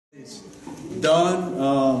It's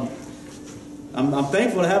done. I'm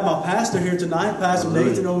thankful to have my pastor here tonight, Pastor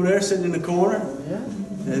Nathan over there sitting in the corner.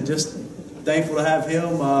 And just thankful to have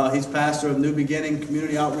him. He's pastor of New Beginning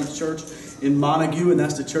Community Outreach Church in Montague, and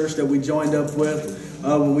that's the church that we joined up with.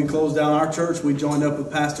 When we closed down our church, we joined up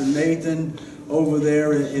with Pastor Nathan over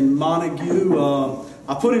there in Montague.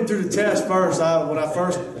 I put him through the test first.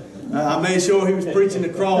 I made sure he was preaching the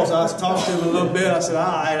cross. I talked to him a little bit. I said,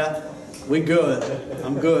 all right, we good.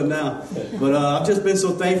 I'm good now. But I've just been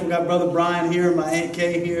so thankful. Got Brother Brian here, my Aunt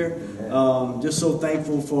Kay here. Just so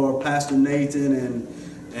thankful for Pastor Nathan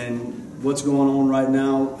and what's going on right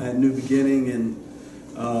now at New Beginning.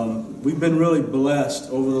 And we've been really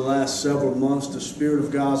blessed over the last several months. The Spirit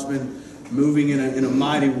of God's been moving in a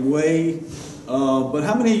mighty way. But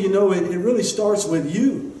how many of you know it really starts with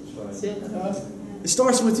you? It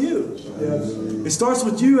starts with you. It starts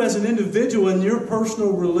with you as an individual in your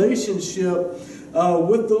personal relationship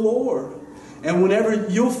with the Lord. And whenever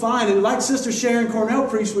you'll find, and like Sister Sharon Cornell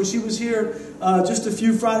preached when she was here just a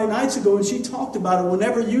few Friday nights ago, and she talked about it,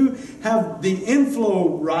 whenever you have the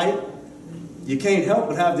inflow right, you can't help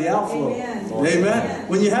but have the outflow. Amen. Amen.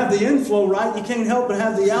 When you have the inflow right, you can't help but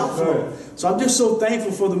have the outflow. So I'm just so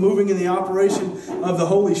thankful for the moving and the operation of the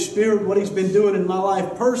Holy Spirit, what He's been doing in my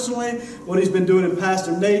life personally, what He's been doing in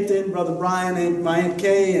Pastor Nathan, Brother Brian, and my Aunt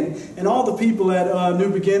Kay, and all the people at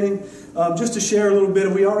New Beginning. Just to share a little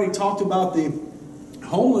bit, we already talked about the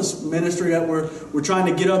homeless ministry that we're trying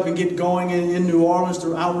to get up and get going in New Orleans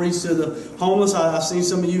through outreach to the homeless. I've seen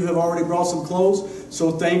some of you have already brought some clothes.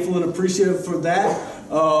 So thankful and appreciative for that.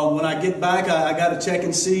 When I get back, I got to check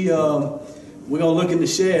and see. We're going to look in the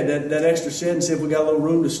shed, that extra shed, and see if we got a little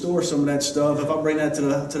room to store some of that stuff. If I bring that to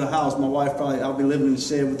the house, my wife I'll be living in the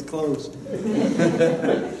shed with the clothes.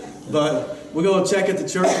 But we're going to check at the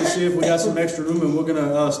church and see if we got some extra room, and we're going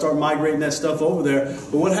to start migrating that stuff over there.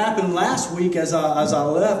 But what happened last week as I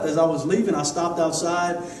was leaving, I stopped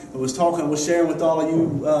outside. I was sharing with all of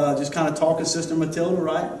you, just kind of talking to Sister Matilda,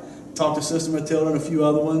 right? Talked to Sister Matilda and a few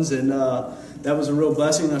other ones, and that was a real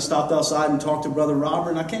blessing. And I stopped outside and talked to Brother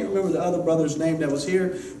Robert, and I can't remember the other brother's name that was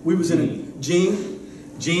here. We was in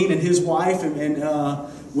Gene and his wife, and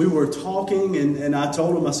we were talking, and I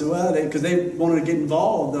told him, I said, well, because they wanted to get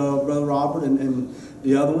involved, Brother Robert and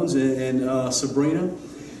the other ones, and Sabrina.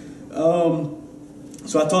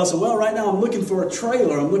 So I said, well, right now I'm looking for a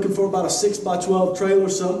trailer. I'm looking for about a 6x12 trailer,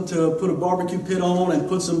 something to put a barbecue pit on and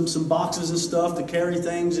put some boxes and stuff to carry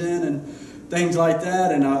things in and things like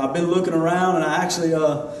that. And I've been looking around, and I actually,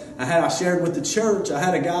 I shared with the church. I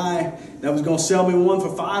had a guy that was going to sell me one for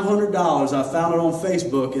 $500. I found it on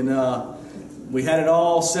Facebook, and we had it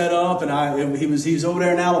all set up. And he was over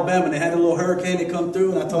there in Alabama, and they had a little hurricane that come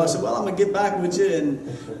through. And I said, well, I'm going to get back with you. And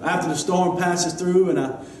after the storm passes through, and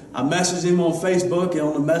I messaged him on Facebook and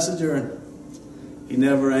on the messenger, and he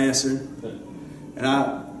never answered.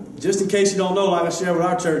 And just in case you don't know, like I shared with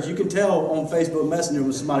our church, you can tell on Facebook Messenger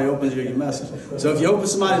when somebody opens your message. So if you open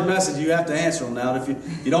somebody's message, you have to answer them now. If you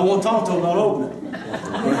don't want to talk to them, don't open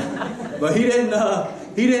it. But he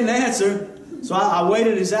didn't answer. So I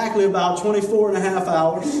waited exactly about 24 and a half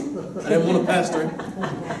hours. I didn't want to pester him.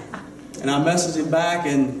 And I messaged him back,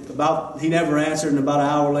 and he never answered. And about an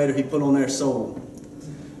hour later, he put on there sold.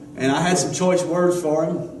 And I had some choice words for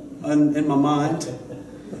him in my mind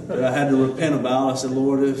that I had to repent about. I said,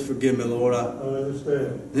 Lord, forgive me, Lord. I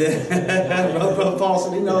understand. Yeah, Brother Paul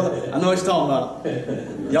said, I know what he's talking about.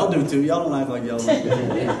 Y'all do too. Y'all don't act like y'all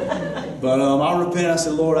don't. But I repent. I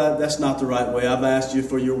said, Lord, that's not the right way. I've asked you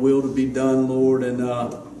for your will to be done, Lord. And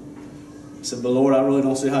I said, but Lord, I really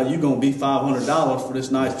don't see how you're going to be $500 for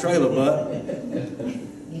this nice trailer, but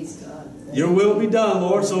your will be done,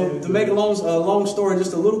 Lord. So to make a long story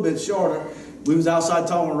just a little bit shorter, we was outside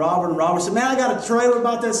talking to Robert, and Robert said, man, I got a trailer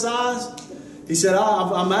about that size. He said,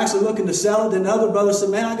 I'm actually looking to sell it. Then the other brother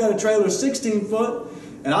said, man, I got a trailer 16 foot.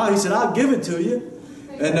 And he said, I'll give it to you.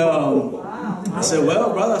 And I said,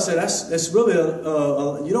 well, brother, I said, that's really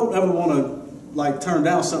you don't ever want to turn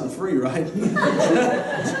down something free, right?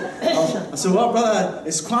 I said, well, brother,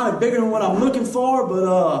 it's kind of bigger than what I'm looking for,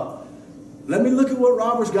 but let me look at what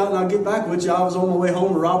Robert's got, and I'll get back with you. I was on my way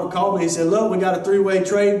home, and Robert called me. He said, look, we got a 3-way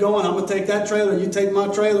trade going. I'm going to take that trailer, you take my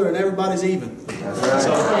trailer, and everybody's even. That's right.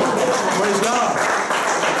 So, praise God.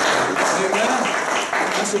 Amen.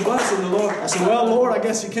 That's a blessing, the Lord. I said, well, Lord, I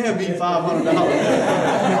guess you can be $500.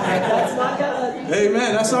 That's my God.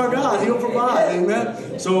 Amen. That's our God. He'll provide.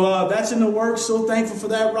 Amen. So that's in the works. So thankful for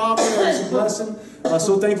that, Robert. That's a blessing.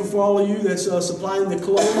 So thankful for all of you that's supplying the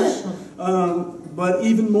clothes. But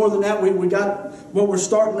even more than that, we got what we're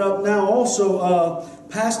starting up now also.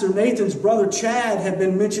 Pastor Nathan's brother Chad had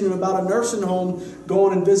been mentioning about a nursing home,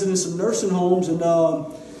 going and visiting some nursing homes. And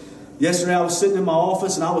yesterday I was sitting in my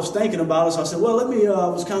office and I was thinking about it. So I said, well, I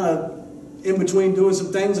was kind of in between doing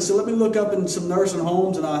some things. I said, let me look up in some nursing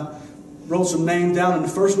homes. And I wrote some names down. And the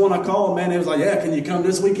first one I called, man, it was like, yeah, can you come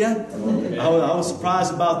this weekend? I was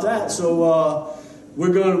surprised about that. So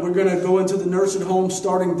we're gonna go into the nursing home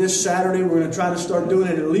starting this Saturday. We're gonna try to start doing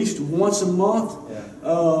it at least once a month.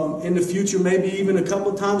 In the future, maybe even a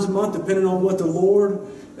couple of times a month, depending on what the Lord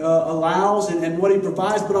allows and what He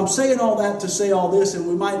provides. But I'm saying all that to say all this, and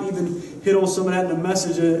we might even hit on some of that in the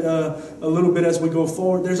message a little bit as we go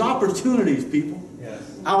forward. There's opportunities, people,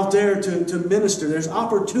 out there to minister. There's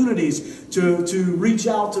opportunities to reach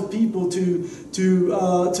out to people,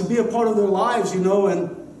 to be a part of their lives, you know. And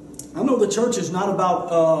I know the church is not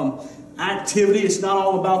about activity. It's not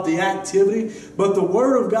all about the activity. But the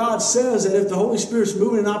Word of God says that if the Holy Spirit's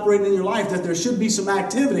moving and operating in your life, that there should be some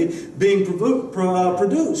activity being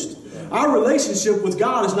produced. Our relationship with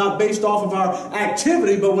God is not based off of our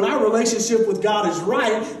activity, but when our relationship with God is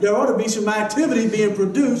right, there ought to be some activity being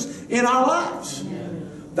produced in our lives.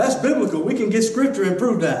 That's biblical. We can get Scripture and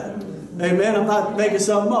prove that. Amen. I'm not making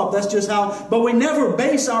something up. That's just how. But we never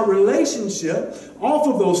base our relationship off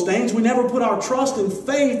of those things. We never put our trust and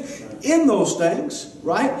faith in those things,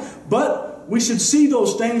 right? But we should see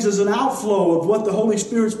those things as an outflow of what the Holy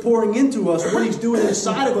Spirit's pouring into us, what He's doing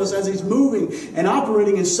inside of us as He's moving and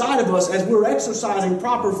operating inside of us as we're exercising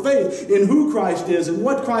proper faith in who Christ is and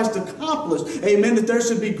what Christ accomplished. Amen. That there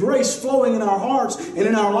should be grace flowing in our hearts and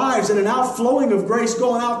in our lives, and an outflowing of grace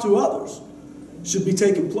going out to others should be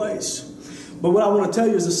taking place. But what I want to tell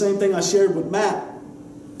you is the same thing I shared with Matt.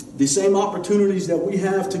 The same opportunities that we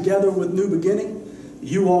have together with New Beginning,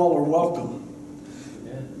 you all are welcome.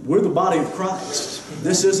 We're the body of Christ.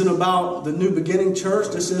 This isn't about the New Beginning Church.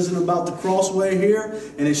 This isn't about the Crossway here.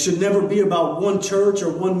 And it should never be about one church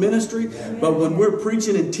or one ministry. But when we're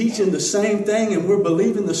preaching and teaching the same thing and we're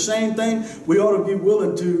believing the same thing, we ought to be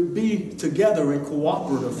willing to be together and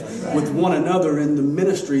cooperative with one another in the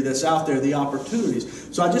ministry that's out there, the opportunities.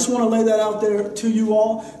 So I just want to lay that out there to you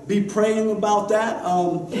all. Be praying about that.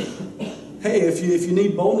 Hey, if you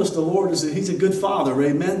need boldness, the Lord He's a good Father,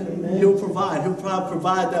 amen? He'll provide. He'll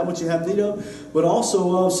provide that what you have need of. But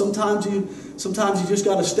also, sometimes you just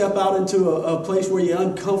got to step out into a place where you're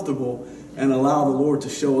uncomfortable and allow the Lord to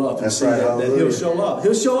show up. That's right. That He'll show up.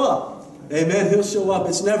 He'll show up. Amen. He'll show up.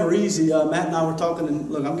 It's never easy. Matt and I were talking, and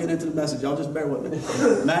look, I'm getting into the message. Y'all just bear with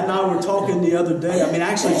me. Matt and I were talking the other day. I mean,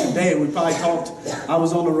 actually today, we probably talked. I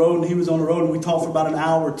was on the road and he was on the road, and we talked for about an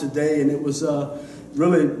hour today, and it was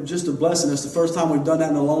really just a blessing. It's the first time we've done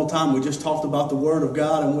that in a long time. We just talked about the Word of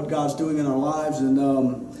God and what God's doing in our lives,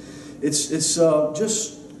 and it's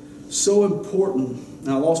just so important. And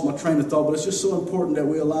I lost my train of thought, but it's just so important that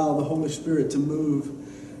we allow the Holy Spirit to move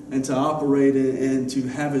and to operate and to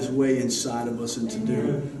have His way inside of us and to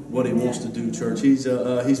do what He wants to do, church. He's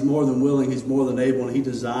more than willing. He's more than able, and He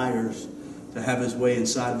desires to have His way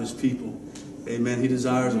inside of His people. Amen. He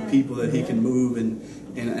desires a people that He can move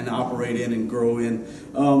and operate in and grow in.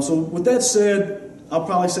 So with that said, I'll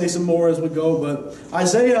probably say some more as we go, but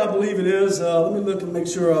Isaiah, I believe it is. Let me look and make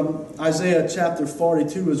sure. Isaiah chapter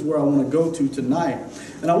 42 is where I want to go to tonight.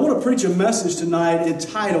 And I want to preach a message tonight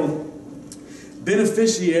entitled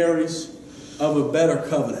Beneficiaries of a Better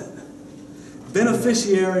Covenant.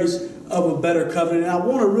 Beneficiaries of a better covenant. And I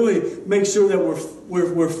want to really make sure that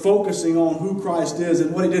we're focusing on who Christ is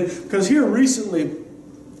and what He did. Because here lately,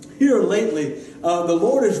 the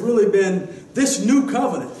Lord has really been this new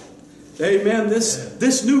covenant. Amen.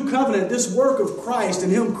 This new covenant, this work of Christ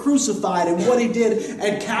and Him crucified and what He did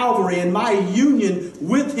at Calvary and my union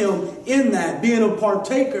with Him in that, being a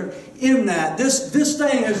partaker in that. This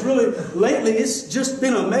thing has really, lately, it's just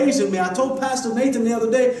been amazing me. I told Pastor Nathan the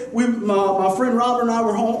other day, my friend Robert and I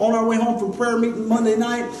were on our way home from prayer meeting Monday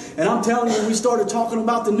night, and I'm telling you, we started talking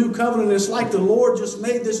about the new covenant. It's like the Lord just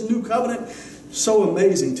made this new covenant so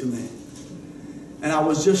amazing to me. And I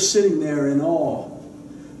was just sitting there in awe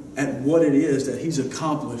at what it is that He's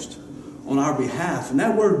accomplished on our behalf. And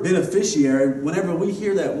that word beneficiary, whenever we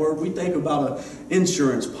hear that word, we think about an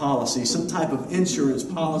insurance policy, some type of insurance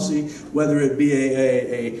policy, whether it be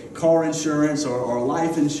a car insurance or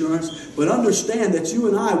life insurance. But understand that you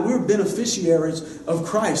and I, we're beneficiaries of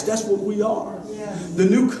Christ. That's what we are. Yeah. The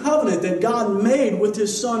new covenant that God made with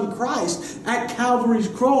His Son Christ at Calvary's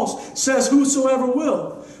cross says, whosoever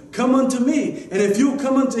will come unto me. And if you'll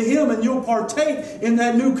come unto him and you'll partake in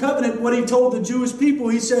that new covenant, what he told the Jewish people,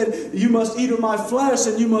 he said, you must eat of my flesh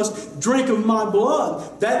and you must drink of my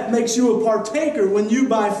blood. That makes you a partaker when you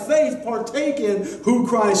by faith partake in who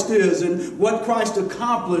Christ is and what Christ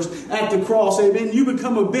accomplished at the cross. Amen. You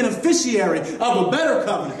become a beneficiary of a better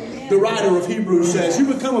covenant. The writer of Hebrews says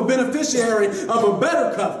you become a beneficiary of a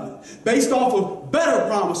better covenant based off of better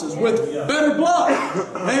promises with better blood.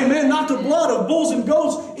 Amen. Not the blood of bulls and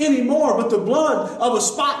goats anymore, but the blood of a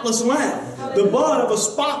spotless lamb. The blood of a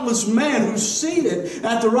spotless man who's seated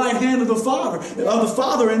at the right hand of the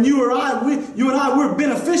Father. And you and I, we're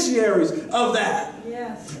beneficiaries of that.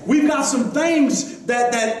 Yes. We've got some things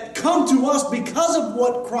that come to us because of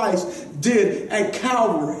what Christ did at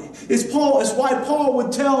Calvary. It's why Paul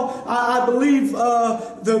would tell, I believe,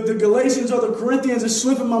 the Galatians or the Corinthians, is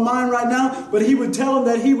slipping my mind right now, but he would tell them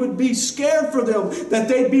that he would be scared for them, that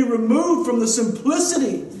they'd be removed from the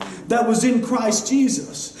simplicity that was in Christ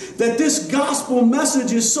Jesus. That this gospel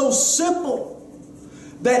message is so simple,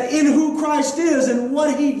 that in who Christ is and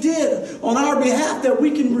what he did on our behalf, that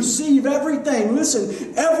we can receive everything.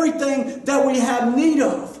 Listen, everything that we have need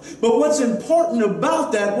of. But what's important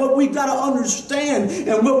about that, what we've got to understand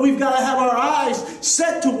and what we've got to have our eyes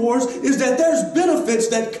set towards, is that there's benefits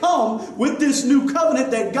that come with this new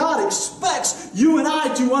covenant that God expects you and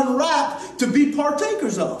I to unwrap, to be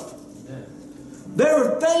partakers of. There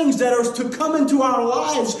are things that are to come into our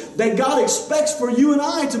lives that God expects for you and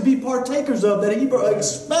I to be partakers of, that he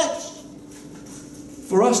expects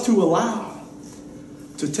for us to allow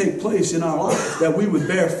to take place in our life, that we would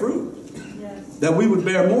bear fruit, that we would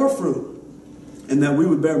bear more fruit, and that we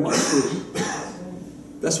would bear much fruit.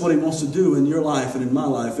 That's what he wants to do in your life and in my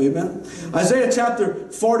life. Amen. Isaiah chapter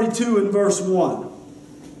 42 and verse 1.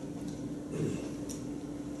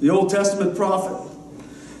 The Old Testament prophet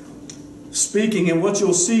speaking, and what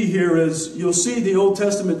you'll see here is, you'll see the Old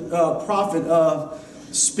Testament prophet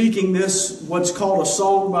speaking this, what's called a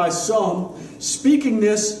song by some, speaking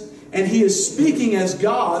this, and he is speaking as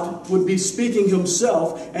God would be speaking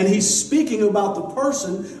himself, and he's speaking about the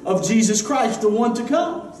person of Jesus Christ, the one to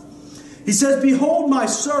come. He says, behold my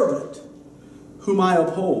servant, whom I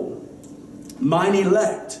uphold, mine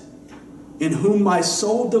elect, in whom my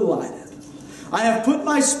soul delighteth. I have put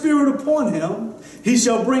my spirit upon him. He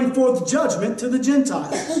shall bring forth judgment to the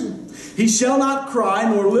Gentiles. He shall not cry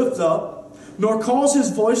nor lift up, nor cause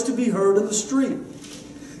his voice to be heard in the street.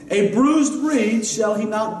 A bruised reed shall he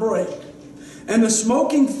not break, and the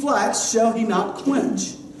smoking flax shall he not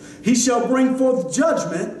quench. He shall bring forth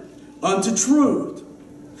judgment unto truth.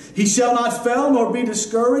 He shall not fail nor be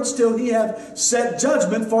discouraged till he have set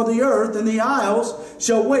judgment for the earth, and the isles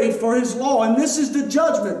shall wait for his law. And this is the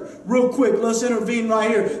judgment. Real quick, let's intervene right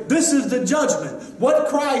here. This is the judgment. What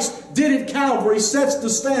Christ did at Calvary sets the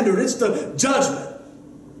standard. It's the judgment.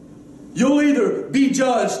 You'll either be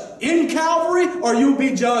judged in Calvary or you'll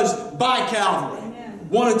be judged by Calvary. Amen.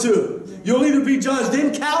 One or two. You'll either be judged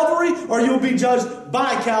in Calvary or you'll be judged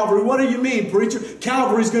by Calvary. What do you mean, preacher?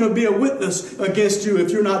 Calvary's going to be a witness against you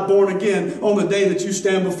if you're not born again on the day that you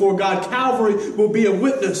stand before God. Calvary will be a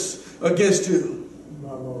witness against you.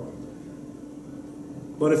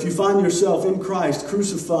 But if you find yourself in Christ,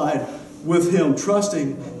 crucified with him,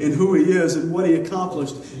 trusting in who he is and what he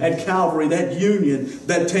accomplished at Calvary, that union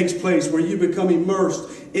that takes place where you become immersed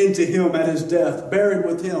into him at his death, buried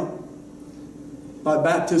with him by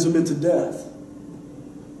baptism into death,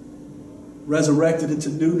 resurrected into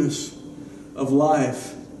newness of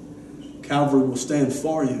life, Calvary will stand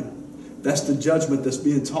for you. That's the judgment that's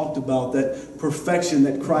being talked about, that perfection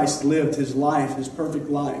that Christ lived his life, his perfect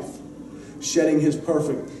life, shedding his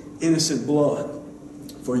perfect, innocent blood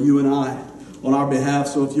for you and I on our behalf.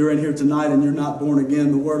 So if you're in here tonight and you're not born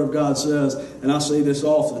again, the Word of God says, and I say this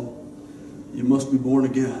often, you must be born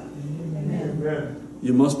again. Amen.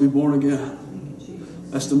 You must be born again.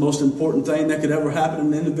 That's the most important thing that could ever happen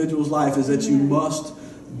in an individual's life, is that you must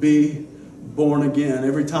be born again.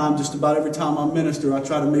 Just about every time I minister, I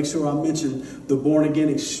try to make sure I mention the born again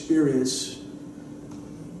experience,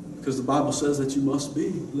 because the Bible says that you must be.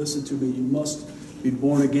 Listen to me, you must be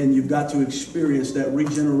born again. You've got to experience that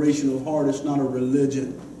regeneration of heart. It's not a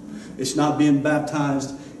religion. It's not being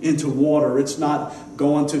baptized into water. It's not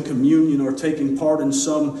going to communion or taking part in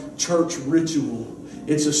some church ritual.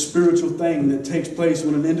 It's a spiritual thing that takes place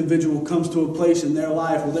when an individual comes to a place in their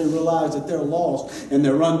life where they realize that they're lost and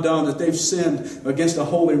they're undone, that they've sinned against a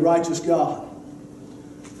holy, righteous God,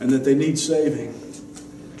 and that they need saving.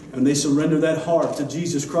 And they surrender that heart to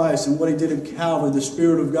Jesus Christ and what he did at Calvary. The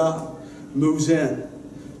Spirit of God moves in.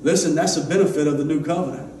 Listen, that's a benefit of the new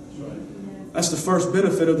covenant. That's the first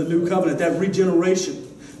benefit of the new covenant, that regeneration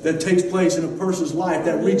that takes place in a person's life,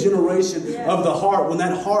 that regeneration of the heart. When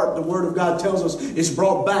that heart, the Word of God tells us, is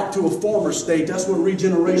brought back to a former state. That's what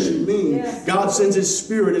regeneration means. God sends His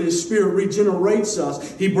Spirit, and His Spirit regenerates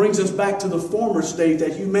us. He brings us back to the former state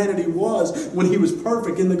that humanity was when He was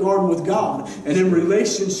perfect in the garden with God. And in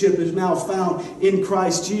relationship is now found in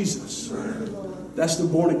Christ Jesus. That's the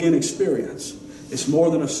born-again experience. It's more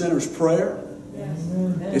than a sinner's prayer.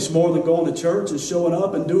 It's more than going to church and showing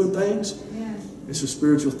up and doing things. It's a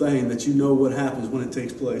spiritual thing that you know what happens when it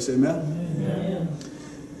takes place. Amen?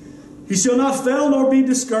 He shall not fail nor be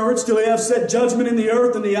discouraged till he have set judgment in the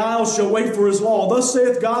earth, and the isles shall wait for his law. Thus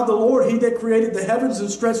saith God the Lord, He that created the heavens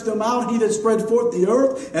and stretched them out, He that spread forth the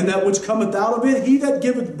earth, and that which cometh out of it, He that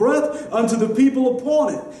giveth breath unto the people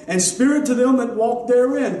upon it, and spirit to them that walk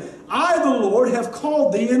therein. I, the Lord, have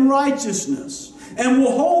called thee in righteousness, and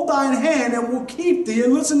will hold thine hand, and will keep thee.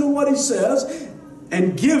 And listen to what He says,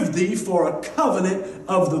 and give thee for a covenant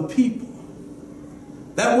of the people.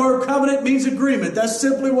 That word covenant means agreement. That's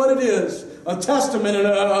simply what it is. A testament and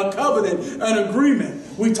a covenant, an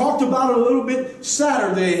agreement. We talked about it a little bit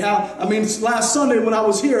Saturday. Last Sunday when I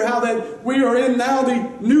was here, how that we are in now the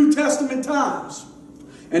New Testament times.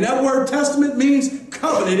 And that word testament means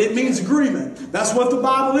covenant. It means agreement. That's what the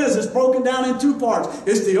Bible is. It's broken down in two parts.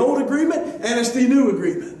 It's the old agreement and it's the new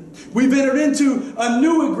agreement. We've entered into a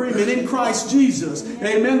new agreement in Christ Jesus.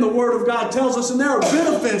 Amen. The Word of God tells us, and there are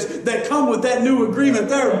benefits that come with that new agreement.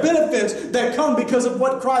 There are benefits that come because of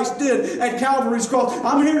what Christ did at Calvary's cross.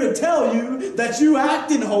 I'm here to tell you that you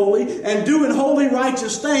acting holy and doing holy,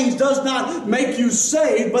 righteous things does not make you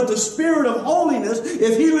saved, but the Spirit of holiness,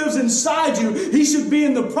 if He lives inside you, He should be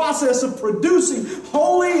in the process of producing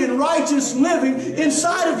holy and righteous living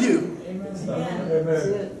inside of you.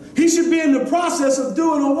 Amen. He should be in the process of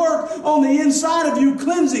doing a work on the inside of you,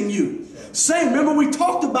 cleansing you. Remember we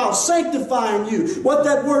talked about sanctifying you. What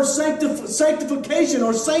that word sanctification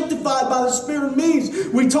or sanctified by the Spirit means.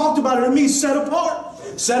 We talked about it. It means set apart.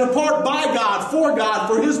 Set apart by God,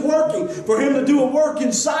 for His working, for Him to do a work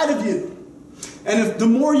inside of you. And if the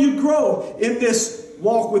more you grow in this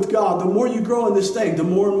walk with God, the more you grow in this thing, the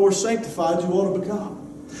more and more sanctified you ought to become.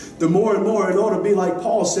 The more and more it ought to be like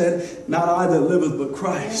Paul said, not I that liveth, but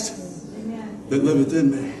Christ that liveth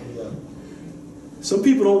in me. Some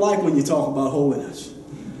people don't like when you talk about holiness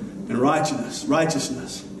and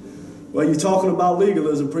righteousness. Well, you're talking about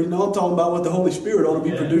legalism. No, I'm talking about what the Holy Spirit ought to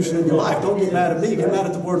be producing in your life. Don't get mad at me. Get mad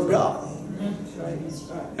at the Word of God.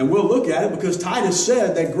 And we'll look at it because Titus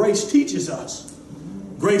said that grace teaches us.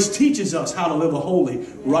 Grace teaches us how to live a holy,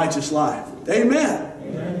 righteous life. Amen.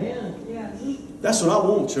 That's what I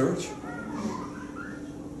want, church.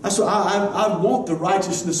 That's what I want, the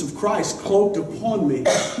righteousness of Christ cloaked upon me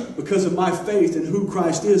because of my faith in who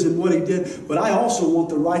Christ is and what He did. But I also want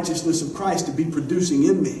the righteousness of Christ to be producing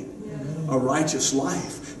in me a righteous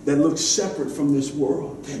life that looks separate from this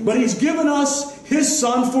world. But He's given us His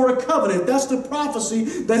Son for a covenant. That's the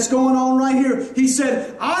prophecy that's going on right here. He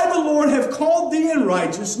said, I, the Lord, have called thee in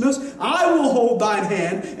righteousness. I will hold thine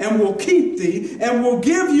hand and will keep thee and will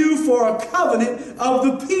give you for a covenant of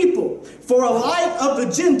the people, for a light of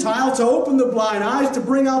the Gentile, to open the blind eyes, to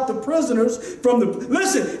bring out the prisoners from the...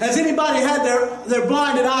 Listen, has anybody had their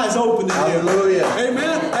blinded eyes opened in here? Hallelujah.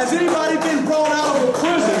 Amen. Has anybody been brought out of a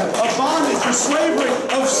prison, of bondage, of slavery,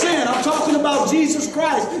 of sin? I'm talking about Jesus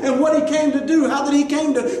Christ and what He came to do. How that He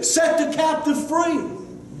came to set the captive free.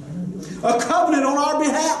 A covenant on our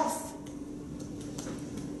behalf.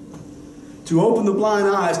 To open the blind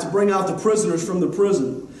eyes, to bring out the prisoners from the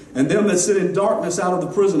prison, and them that sit in darkness out of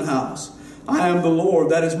the prison house. I am the Lord,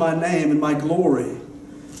 that is my name, and my glory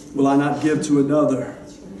will I not give to another,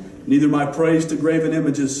 neither my praise to graven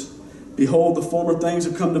images. Behold, the former things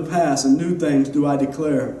have come to pass, and new things do I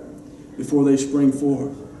declare before they spring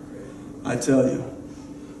forth. I tell you,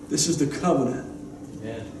 this is the covenant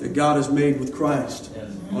that God has made with Christ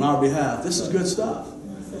on our behalf. This is good stuff.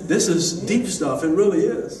 This is deep stuff. It really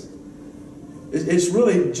is. It's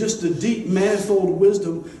really just the deep, manifold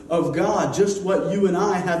wisdom of God, just what you and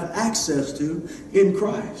I have access to in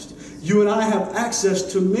Christ. You and I have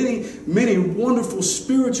access to many, many wonderful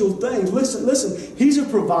spiritual things. Listen, He's a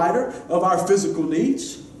provider of our physical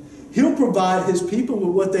needs. He'll provide His people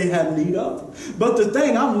with what they have need of. But the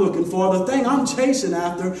thing I'm looking for, the thing I'm chasing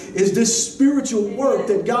after, is this spiritual work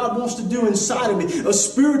that God wants to do inside of me. A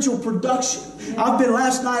spiritual production.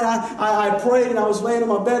 Last night I prayed, and I was laying in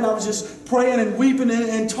my bed and I was just praying and weeping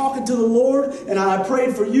and talking to the Lord. And I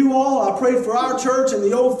prayed for you all. I prayed for our church and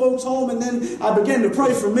the old folks home. And then I began to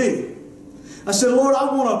pray for me. I said, Lord, I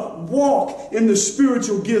want to walk in the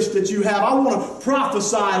spiritual gifts that you have. I want to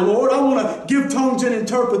prophesy, Lord. I want to give tongues and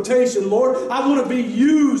interpretation, Lord. I want to be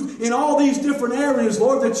used in all these different areas,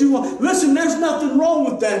 Lord, that you want. Listen, there's nothing wrong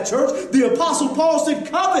with that, church. The Apostle Paul said,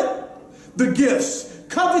 covet the gifts.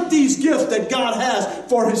 Covet these gifts that God has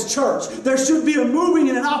for His church. There should be a moving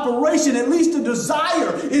and an operation, at least a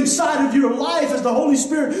desire inside of your life as the Holy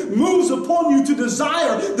Spirit moves upon you to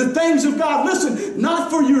desire the things of God. Listen,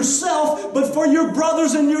 not for yourself, but for your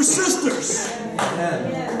brothers and your sisters.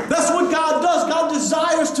 Amen. That's what God does. God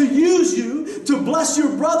desires to use you to bless your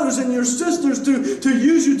brothers and your sisters, to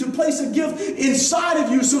use you to place a gift inside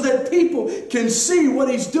of you so that people can see what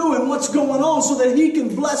He's doing, what's going on, so that He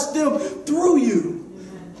can bless them through you.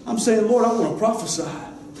 I'm saying, Lord, I want to prophesy.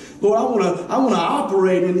 Lord, I want to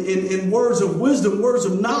operate in words of wisdom, words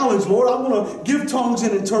of knowledge. Lord, I want to give tongues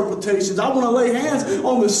and interpretations. I want to lay hands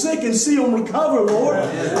on the sick and see them recover, Lord.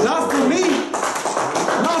 Not for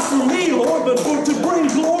me, Lord, but to bring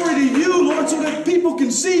glory to you, Lord, so that people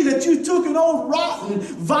can see that you took an old rotten,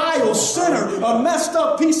 vile sinner, a messed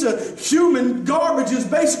up piece of human garbage is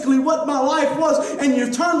basically what my life was, and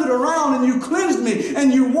you turned it around and you cleansed me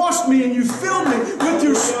and you washed me and you filled me with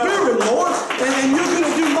your Spirit, Lord, and you're going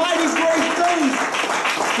to do mighty great things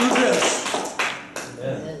through this.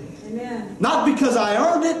 Amen. Not because I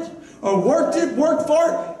earned it or worked for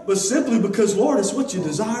it, but simply because, Lord, it's what you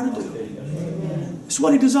desire to do. It's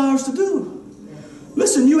what He desires to do.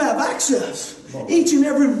 Listen, you have access. Each and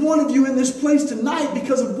every one of you in this place tonight,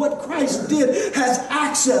 because of what Christ did, has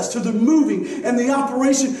access to the moving and the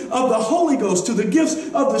operation of the Holy Ghost, to the gifts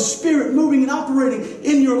of the Spirit moving and operating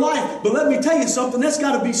in your life. But let me tell you something, that's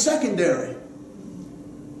got to be secondary.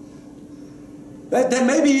 That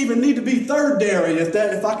maybe even need to be thirdary,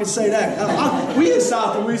 if I can say that. We in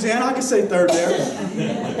South Louisiana, I can say thirdary.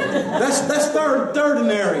 That's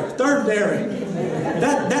thirdary.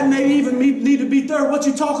 That may even need to be third. What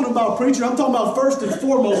you talking about, preacher? I'm talking about first and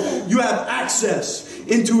foremost, you have access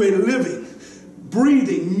into a living,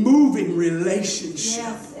 breathing, moving relationship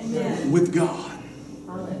with God.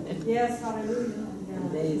 Yes, hallelujah.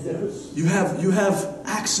 You have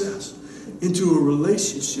access into a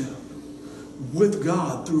relationship with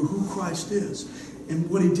God through who Christ is and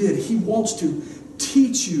what He did. He wants to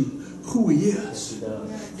teach you who He is.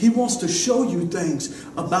 He wants to show you things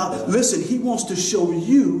about, listen, He wants to show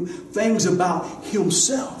you things about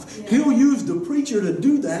Himself. He'll use the preacher to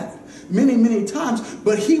do that many, many times,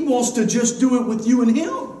 but He wants to just do it with you and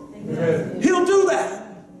Him. He'll do that.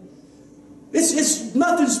 It's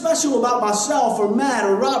nothing special about myself or Matt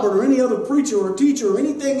or Robert or any other preacher or teacher or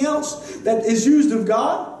anything else that is used of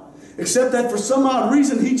God. Except that for some odd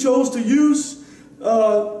reason He chose to use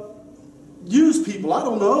people. I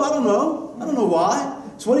don't know why.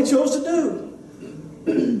 It's what He chose to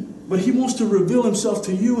do. But He wants to reveal Himself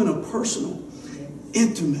to you in a personal,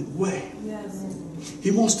 intimate way. Yes. He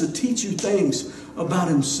wants to teach you things about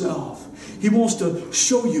Himself. He wants to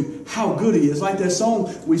show you how good He is. Like that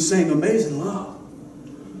song we sang, Amazing Love.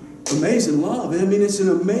 Amazing love. I mean, it's an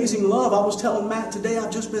amazing love. I was telling Matt today,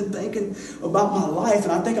 I've just been thinking about my life,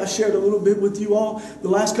 and I think I shared a little bit with you all the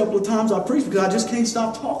last couple of times I preached, because I just can't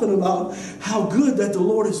stop talking about how good that the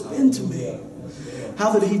Lord has been to me.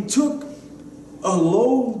 How that He took a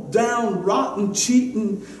low down, rotten,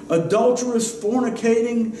 cheating, adulterous,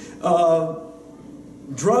 fornicating,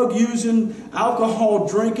 drug using, alcohol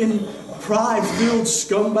drinking, pride filled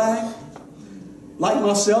scumbag like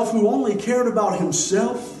myself, who only cared about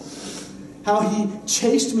himself. How he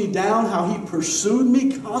chased me down, how he pursued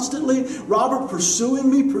me constantly. Robert pursuing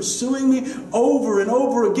me over and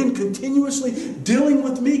over again, continuously dealing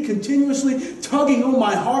with me, continuously tugging on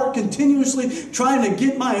my heart, continuously trying to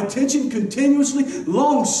get my attention, continuously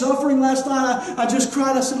long suffering. Last night I just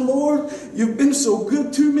cried. I said, Lord, You've been so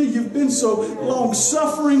good to me. You've been so long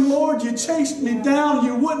suffering, Lord. You chased me down.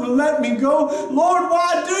 You wouldn't let me go. Lord,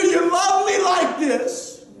 why do You love me like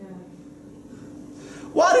this?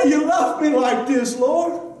 Why do You love me like this,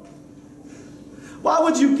 Lord? Why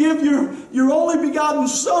would You give your only begotten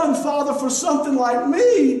Son, Father, for something like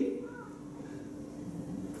me?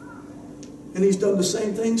 And He's done the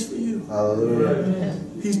same things for you. Hallelujah.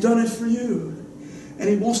 He's done it for you. And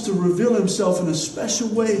He wants to reveal Himself in a special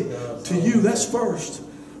way to you. That's first.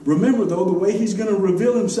 Remember, though, the way He's going to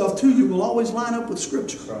reveal Himself to you will always line up with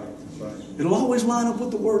Scripture. Right. It'll always line up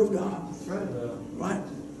with the Word of God. Right?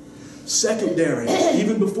 Secondary,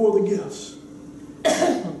 even before the gifts,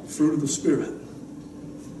 fruit of the Spirit.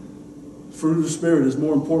 Fruit of the Spirit is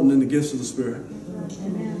more important than the gifts of the Spirit.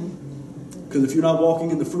 Because if you're not walking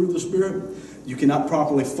in the fruit of the Spirit, you cannot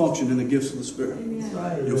properly function in the gifts of the Spirit.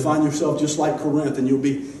 You'll find yourself just like Corinth, and you'll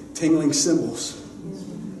be tingling cymbals.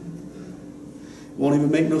 Won't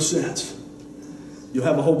even make no sense. You'll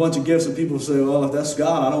have a whole bunch of gifts and people say, well, if that's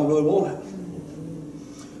God, I don't really want it.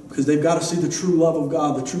 Because they've got to see the true love of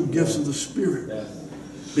God, the true gifts of the Spirit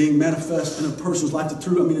being manifest in a person's life, the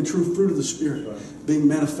true fruit of the Spirit being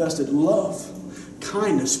manifested. Love,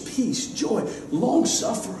 kindness, peace, joy,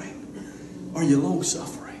 long-suffering. Are you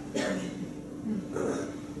long-suffering?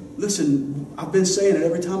 Listen, I've been saying it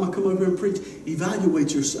every time I come over here and preach.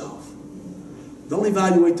 Evaluate yourself. Don't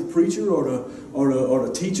evaluate the preacher or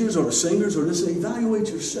the teachers or the singers or this. Evaluate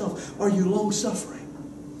yourself. Are you long-suffering?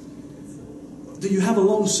 Do you have a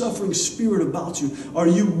long-suffering spirit about you? Are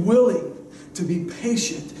you willing to be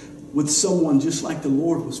patient with someone just like the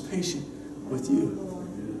Lord was patient with you?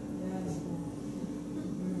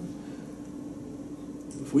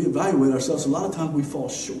 If we evaluate ourselves, a lot of times we fall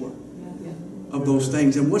short of those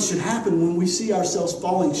things. And what should happen when we see ourselves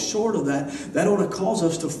falling short of that? That ought to cause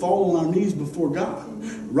us to fall on our knees before God.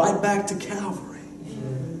 Right back to Calvary.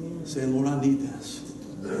 Saying, Lord, I need this.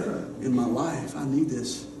 In my life, I need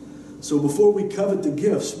this. So before we covet the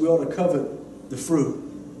gifts, we ought to covet the fruit.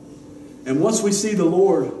 And once we see the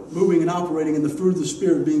Lord moving and operating in the fruit of the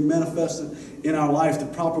Spirit being manifested in our life the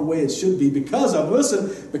proper way it should be, because of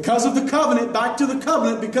the covenant, back to the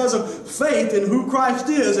covenant, because of faith in who Christ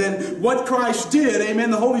is and what Christ did,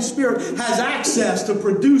 amen, the Holy Spirit has access to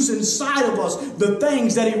produce inside of us the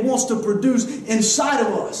things that He wants to produce inside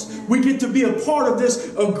of us. We get to be a part of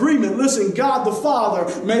this agreement. Listen, God the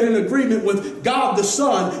Father made an agreement with God the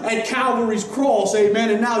Son at Calvary's cross,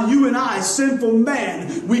 amen, and now you and I, sinful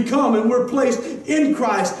man, we come and we're placed in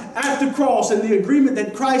Christ at the cross, and the agreement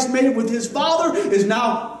that Christ made with His Father is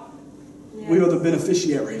now we are the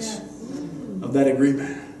beneficiaries of that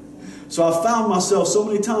agreement. So I found myself so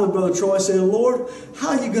many times, Brother Troy, saying, Lord, how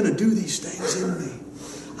are you going to do these things in me?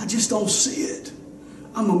 I just don't see it.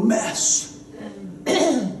 I'm a mess.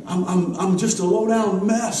 I'm just a low-down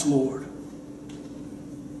mess, Lord.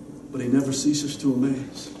 But He never ceases to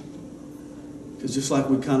amaze. Because just like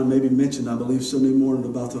we kind of maybe mentioned, I believe, Sunday morning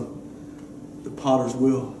about the potter's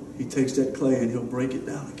wheel, He takes that clay and He'll break it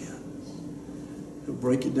down again. He'll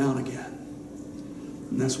break it down again.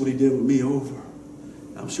 And that's what He did with me over.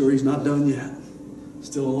 I'm sure He's not done yet.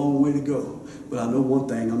 Still a long way to go. But I know one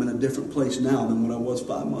thing, I'm in a different place now than when I was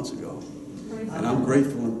 5 months ago. And I'm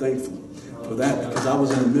grateful and thankful for that, because I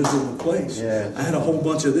was in a miserable place. I had a whole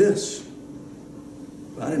bunch of this,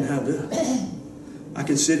 but I didn't have this. I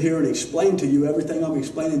can sit here and explain to you everything I'm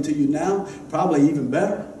explaining to you now, probably even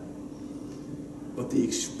better. But the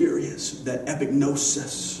experience, that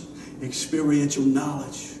epignosis, experiential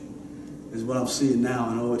knowledge, is what I'm seeing now,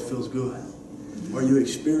 and oh, it feels good. Are you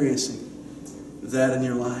experiencing that in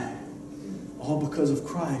your life? All because of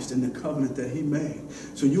Christ and the covenant that He made.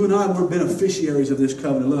 So you and I, we're beneficiaries of this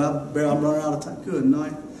covenant. Look, I'm running out of time. Good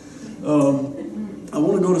night. I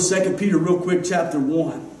want to go to 2 Peter real quick, chapter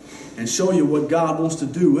 1, and show you what God wants to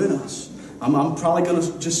do in us. I'm probably going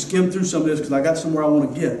to just skim through some of this because I got somewhere I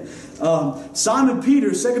want to get. Simon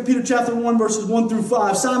Peter, 2 Peter chapter 1, verses 1 through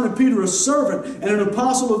 5. Simon Peter, a servant and an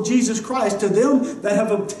apostle of Jesus Christ, to them that have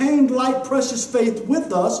obtained like precious faith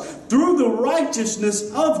with us through the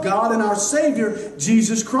righteousness of God and our Savior,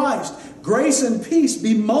 Jesus Christ. Grace and peace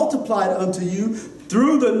be multiplied unto you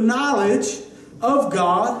through the knowledge of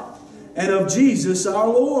God and of Jesus our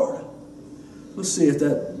Lord. Let's see if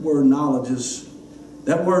that word knowledge is...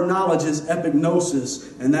 That word knowledge is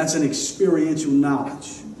epignosis, and that's an experiential knowledge.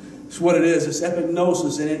 It's what it is. It's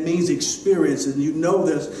epignosis, and it means experience, and you know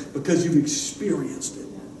this because you've experienced it.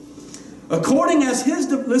 According as His,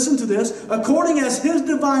 listen to this, according as His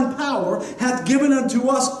divine power hath given unto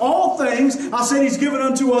us all things, I said He's given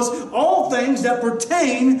unto us all things that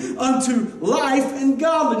pertain unto life and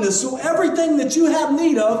godliness. So everything that you have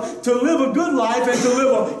need of to live a good life and to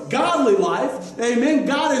live a godly life, amen,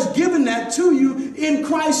 God has given that to you in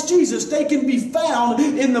Christ Jesus. They can be found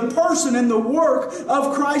in the person and the work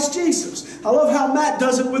of Christ Jesus. I love how Matt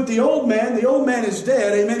does it with the old man. The old man is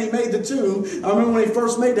dead, amen. He made the tomb. I remember when he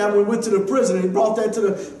first made that, we went to the prison and he brought that to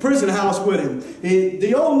the prison house with him.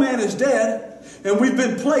 The old man is dead, and we've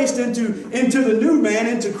been placed into the new man,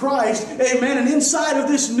 into Christ, amen. And inside of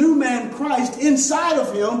this new man, Christ, inside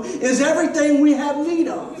of Him is everything we have need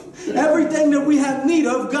of. Everything that we have need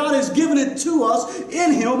of, God has given it to us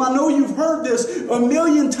in Him. I know you've heard this a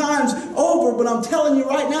million times over, but I'm telling you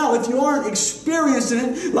right now, if you aren't experiencing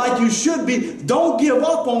it like you should be, don't give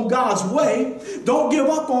up on God's way. Don't give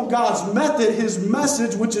up on God's method, His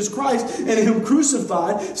message, which is Christ and Him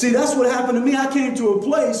crucified. See, that's what happened to me. I came to a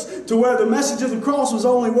place to where the message of the cross was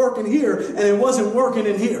only working here, and it wasn't working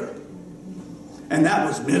in here. And that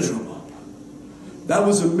was miserable. That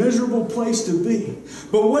was a miserable place to be.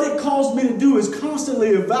 But what it caused me to do is constantly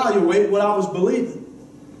evaluate what I was believing.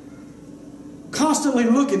 Constantly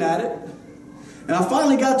looking at it. And I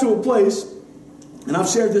finally got to a place, and I've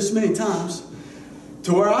shared this many times,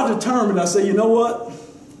 to where I determined, I said, you know what?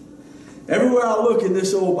 Everywhere I look in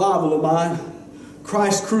this old Bible of mine,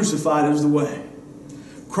 Christ crucified is the way.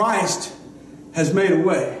 Christ has made a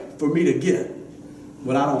way for me to get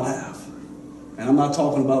what I don't have. And I'm not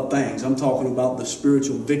talking about things. I'm talking about the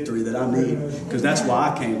spiritual victory that I need. Because that's why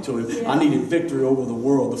I came to Him. I needed victory over the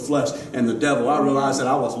world, the flesh, and the devil. I realized that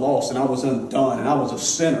I was lost and I was undone and I was a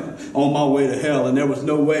sinner on my way to hell. And there was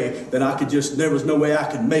no way that I could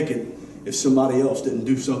make it if somebody else didn't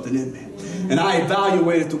do something in me. And I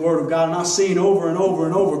evaluated the Word of God, and I seen over and over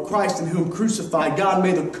and over Christ in whom crucified. God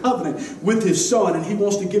made a covenant with His Son, and He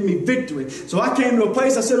wants to give me victory. So I came to a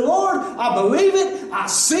place, I said, Lord, I believe it. I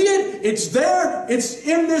see it. It's there. It's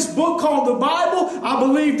in this book called the Bible. I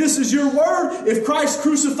believe this is your Word. If Christ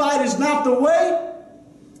crucified is not the way,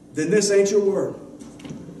 then this ain't your Word.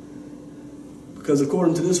 Because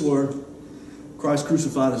according to this Word, Christ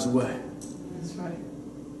crucified is the way. That's right.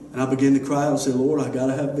 And I began to cry out and say, Lord, I got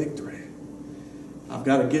to have victory. I've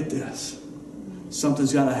got to get this.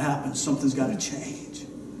 Something's got to happen. Something's got to change.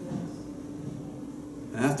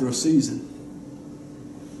 And after a season,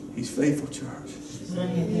 He's faithful, church.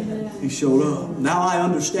 He showed up. Now I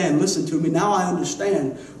understand. Listen to me. Now I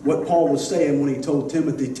understand what Paul was saying when he told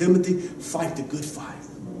Timothy, Timothy, fight the good fight.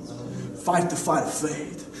 Fight the fight of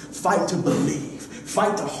faith. Fight to believe.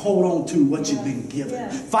 Fight to hold on to what you've been given.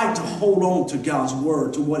 Fight to hold on to God's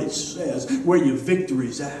Word, to what it says, where your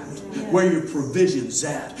victory's at, where your provision's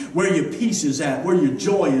at, where your peace is at, where your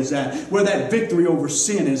joy is at, where that victory over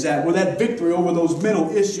sin is at, where that victory over those mental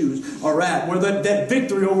issues are at, where that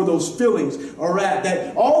victory over those feelings are at,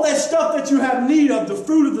 that all that stuff that you have need of, the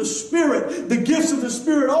fruit of the Spirit, the gifts of the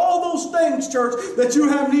Spirit, all those things, church, that you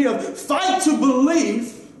have need of. Fight to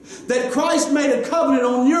believe that Christ made a covenant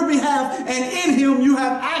on your behalf, and in Him you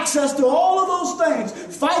have access to all of those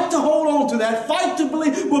things. Fight to hold on to that. Fight to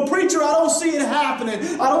believe. Well, preacher, I don't see it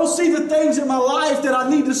happening. I don't see the things in my life that I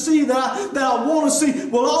need to see, that I want to see.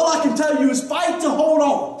 Well, all I can tell you is fight to hold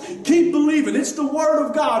on. Keep believing. It's the Word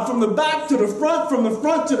of God from the back to the front, from the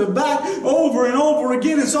front to the back, over and over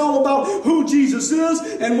again. It's all about who Jesus is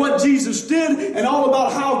and what Jesus did, and all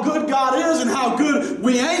about how good God is and how good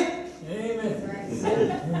we ain't.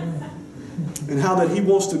 And how that He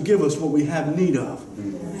wants to give us what we have need of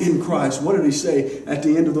in Christ. What did He say at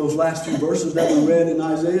the end of those last few verses that we read in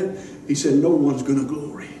Isaiah? He said, no one's going to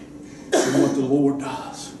glory in what the Lord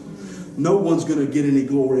does. No one's going to get any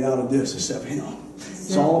glory out of this except Him.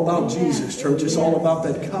 It's all about Jesus, church. It's all about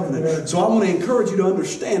that covenant. So I want to encourage you to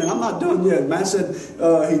understand, and I'm not done yet. Matt said,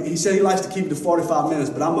 he said he likes to keep it to 45 minutes,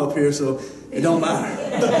 but I'm up here, so it don't matter.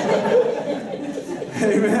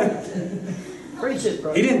 Amen.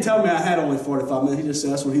 He didn't tell me I had only 45 minutes. He just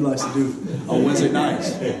said that's what he likes to do on Wednesday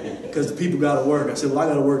nights. Because the people got to work. I said, well, I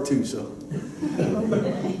got to work too, so.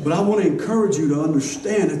 But I want to encourage you to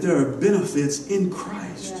understand that there are benefits in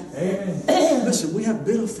Christ. Amen. Listen, we have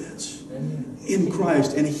benefits in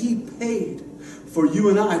Christ. And He paid for you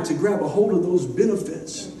and I to grab a hold of those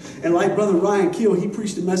benefits. And like Brother Ryan Keel, he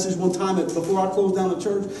preached a message one time before I closed down the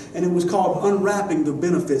church. And it was called Unwrapping the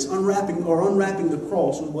Benefits. Unwrapping the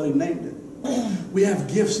Cross was what he named it. We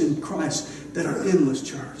have gifts in Christ that are endless,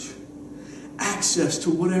 church. Access to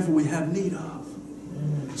whatever we have need of.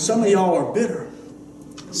 Some of y'all are bitter.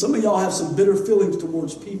 Some of y'all have some bitter feelings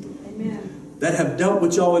towards people. Amen. That have dealt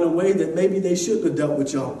with y'all in a way that maybe they shouldn't have dealt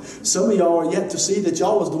with y'all. Some of y'all are yet to see that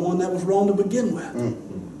y'all was the one that was wrong to begin with.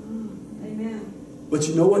 Amen. But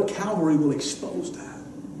you know what? Calvary will expose that.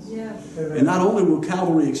 Yes. And not only will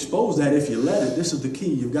Calvary expose that if you let it, this is the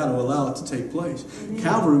key, you've got to allow it to take place. Amen.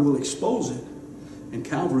 Calvary will expose it, and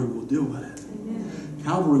Calvary will deal with it. Amen.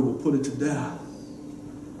 Calvary will put it to death.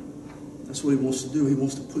 That's what He wants to do. He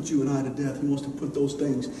wants to put you and I to death. He wants to put those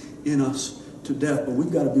things in us to death, but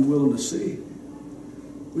we've got to be willing to see.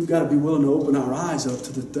 We've got to be willing to open our eyes up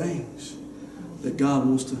to the things that God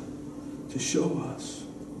wants to show us.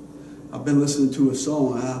 I've been listening to a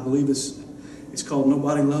song, I believe it's called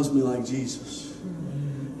Nobody Loves Me Like Jesus.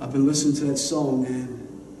 I've been listening to that song, and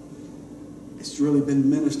it's really been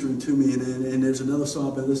ministering to me. And there's another song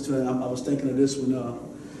I've been listening to, and I was thinking of this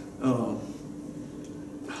one.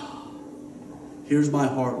 Here's My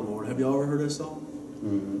Heart, Lord. Have y'all ever heard that song?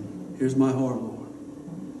 Mm-hmm. Here's my heart, Lord.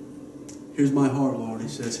 Here's my heart, Lord. He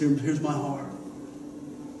says, here's my heart.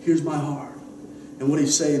 Here's my heart. And what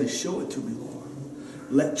He's saying is, show it to me, Lord.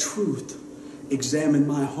 Let truth examine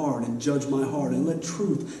my heart and judge my heart, and let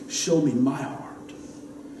truth show me my heart.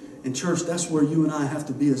 And church, that's where you and I have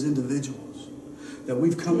to be as individuals. That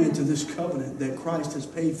we've come into this covenant that Christ has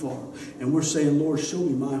paid for. And we're saying, Lord, show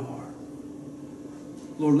me my heart.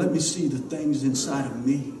 Lord, let me see the things inside of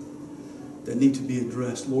me that need to be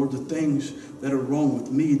addressed. Lord, the things that are wrong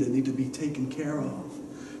with me that need to be taken care of.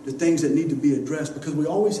 The things that need to be addressed. Because we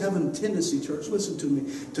always have a tendency, church, listen to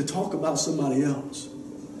me, to talk about somebody else.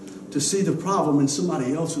 To see the problem in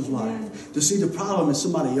somebody else's life. To see the problem in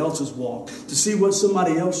somebody else's walk. To see what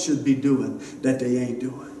somebody else should be doing that they ain't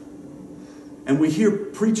doing. And we hear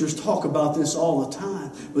preachers talk about this all the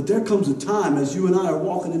time. But there comes a time as you and I are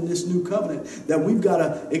walking in this new covenant that we've got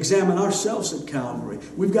to examine ourselves at Calvary.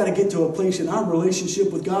 We've got to get to a place in our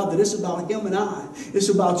relationship with God that it's about Him and I. It's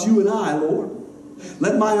about you and I, Lord.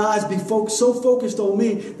 Let my eyes be so focused on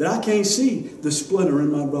me that I can't see the splinter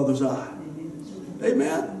in my brother's eye.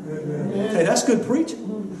 Amen? Amen. Hey, that's good preaching.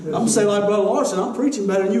 I'm going to say like Brother Larson, I'm preaching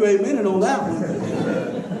better than you amening on that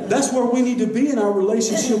one. That's where we need to be in our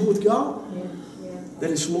relationship with God. That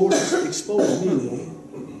it's, Lord, expose me, Lord.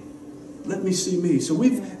 Let me see me. So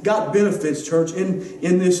we've got benefits, church,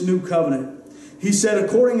 in this new covenant. He said,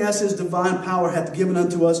 according as His divine power hath given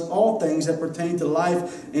unto us all things that pertain to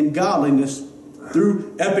life and godliness,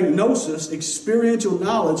 through epignosis, experiential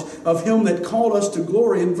knowledge of Him that called us to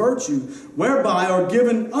glory and virtue, whereby are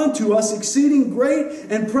given unto us exceeding great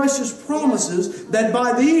and precious promises, that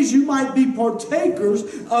by these you might be partakers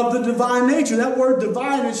of the divine nature. That word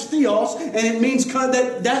divine is theos, and it means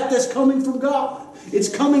that's coming from God. It's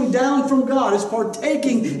coming down from God. It's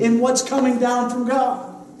partaking in what's coming down from God.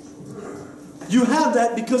 You have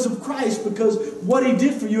that because of Christ, because what He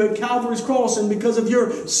did for you at Calvary's cross, and because of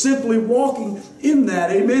your simply walking in that.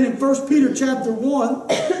 Amen. In 1 Peter chapter 1,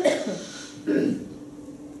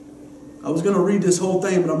 I was going to read this whole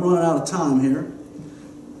thing, but I'm running out of time here.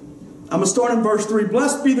 I'm going to start in verse 3.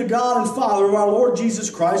 Blessed be the God and Father of our Lord Jesus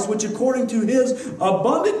Christ, which according to His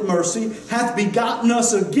abundant mercy hath begotten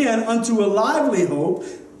us again unto a lively hope,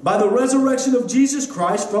 by the resurrection of Jesus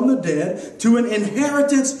Christ from the dead, to an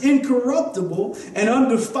inheritance incorruptible and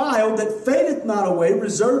undefiled, that fadeth not away,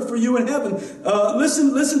 reserved for you in heaven.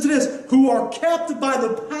 Listen to this. Who are kept by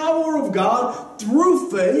the power of God through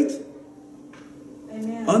faith,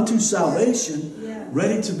 Amen, unto salvation,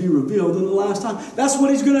 ready to be revealed in the last time. That's what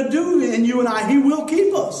He's going to do in you and I. He will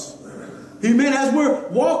keep us. Amen. As we're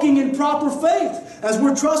walking in proper faith. As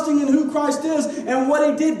we're trusting in who Christ is and what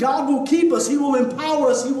He did, God will keep us. He will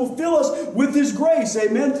empower us. He will fill us with His grace.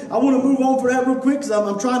 Amen. I want to move on for that real quick because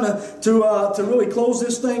I'm trying to really close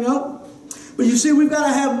this thing up. But you see, we've got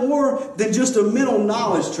to have more than just a mental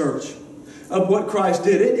knowledge, church, of what Christ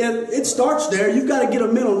did. It starts there. You've got to get a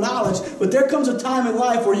mental knowledge. But there comes a time in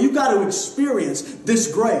life where you've got to experience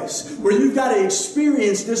this grace. Where you've got to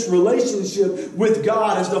experience this relationship with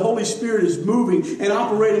God as the Holy Spirit is moving and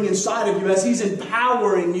operating inside of you. As He's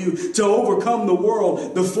empowering you to overcome the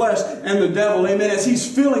world, the flesh, and the devil. Amen. As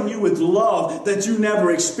He's filling you with love that you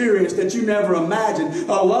never experienced, that you never imagined.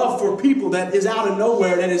 A love for people that is out of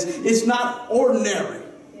nowhere. It's not ordinary.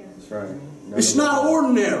 That's right. It's not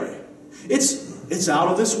ordinary. It's out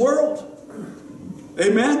of this world.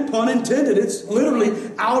 Amen? Pun intended. It's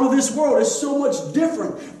literally out of this world. It's so much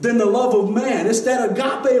different than the love of man. It's that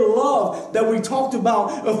agape love that we talked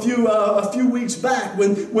about a few weeks back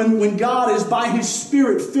when God is by His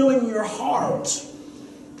Spirit filling your heart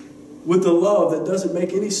with the love that doesn't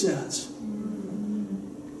make any sense.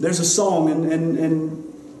 There's a song and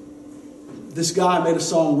this guy made a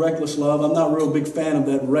song, Reckless Love. I'm not a real big fan of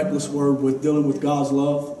that reckless word with dealing with God's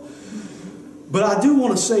love. But I do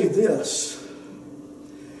want to say this,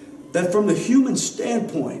 that from the human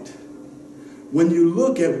standpoint, when you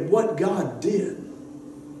look at what God did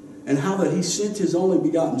and how that He sent His only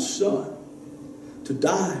begotten Son to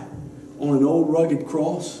die on an old rugged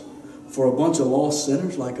cross for a bunch of lost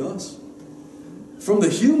sinners like us, from the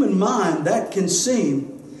human mind, that can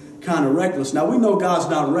seem kind of reckless. Now, we know God's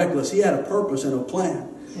not reckless. He had a purpose and a plan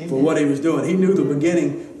for what He was doing. He knew the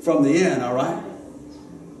beginning from the end, all right?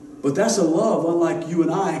 But that's a love unlike you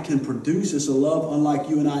and I can produce. It's a love unlike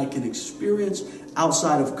you and I can experience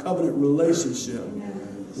outside of covenant relationship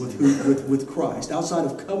with Christ. Outside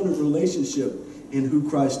of covenant relationship in who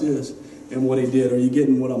Christ is and what He did. Are you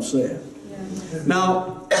getting what I'm saying? Yeah.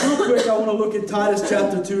 Now, real quick, I want to look at Titus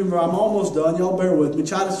chapter 2. I'm almost done. Y'all bear with me.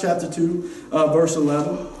 Titus chapter 2, verse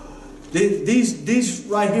 11. These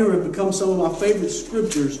right here have become some of my favorite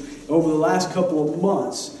scriptures over the last couple of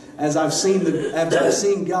months. As I've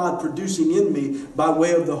seen God producing in me by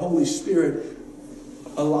way of the Holy Spirit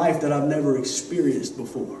a life that I've never experienced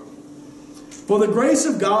before. For the grace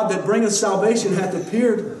of God that bringeth salvation hath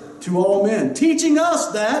appeared to all men, teaching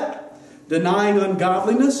us that denying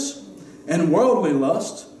ungodliness and worldly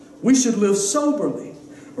lust, we should live soberly,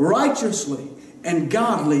 righteously, and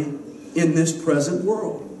godly in this present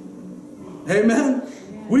world. Amen?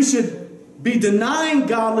 We should be denying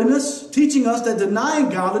godliness, teaching us that denying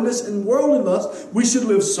godliness and worldly lust, we should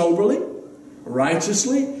live soberly,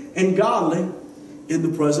 righteously, and godly in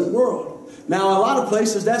the present world. Now, a lot of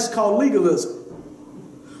places that's called legalism.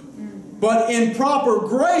 But in proper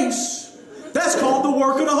grace, that's called the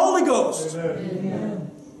work of the Holy Ghost. Amen.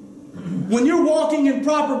 When you're walking in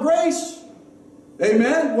proper grace,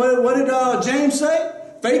 amen, what did James say?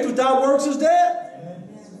 Faith without works is dead.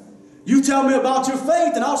 You tell me about your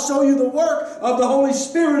faith and I'll show you the work of the Holy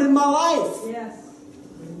Spirit in my life. Yes.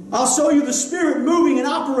 I'll show you the Spirit moving and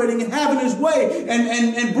operating and having His way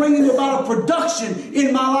and bringing about a production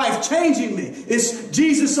in my life, changing me. It's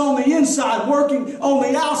Jesus on the inside, working on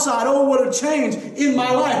the outside. Oh, what a change in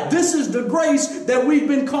my life. This is the grace that we've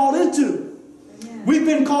been called into. We've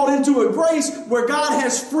been called into a grace where God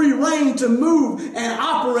has free reign to move and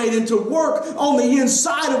operate and to work on the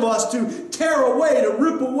inside of us, to tear away, to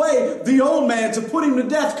rip away the old man, to put him to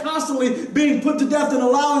death, constantly being put to death, and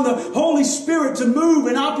allowing the Holy Spirit to move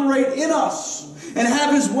and operate in us and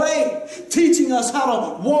have His way, teaching us how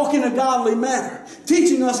to walk in a godly manner,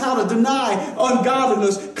 teaching us how to deny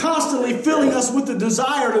ungodliness, constantly filling us with the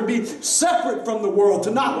desire to be separate from the world,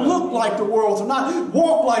 to not look like the world, to not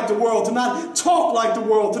walk like the world, to not talk like the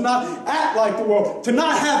world, to not act like the world, to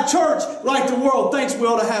not have church like the world thinks we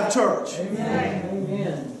ought to have church. Amen.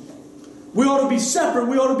 Amen. We ought to be separate,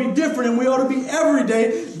 we ought to be different, and we ought to be every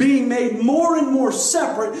day being made more and more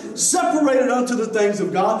separate, separated unto the things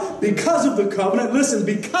of God because of the covenant. Listen,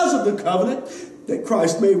 because of the covenant that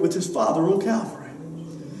Christ made with His Father on Calvary.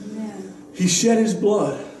 Amen. He shed His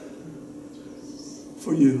blood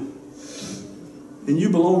for you. And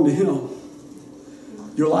you belong to Him.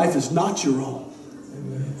 Your life is not your own.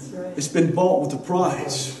 Amen. It's been bought with a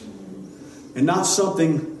price. And not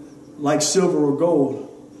something like silver or gold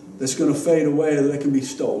that's going to fade away, that can be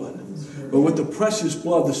stolen. But with the precious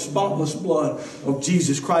blood, the spotless blood of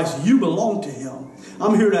Jesus Christ, you belong to Him.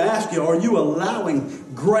 I'm here to ask you, are you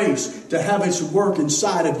allowing grace to have its work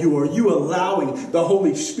inside of you? Are you allowing the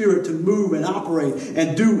Holy Spirit to move and operate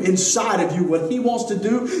and do inside of you what He wants to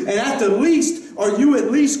do? And at the least, are you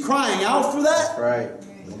at least crying out for that? Right.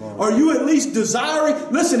 Are you at least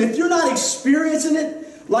desiring? Listen, if you're not experiencing it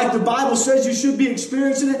like the Bible says you should be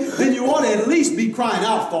experiencing it, then you ought to at least be crying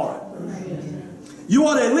out for it. You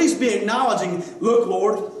ought to at least be acknowledging, look,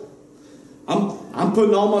 Lord, I'm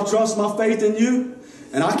putting all my trust, my faith in You,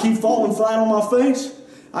 and I keep falling flat on my face.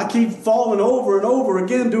 I keep falling over and over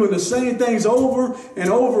again, doing the same things over and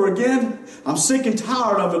over again. I'm sick and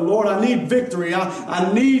tired of it, Lord. I need victory.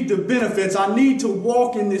 I need the benefits. I need to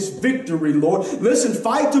walk in this victory, Lord. Listen,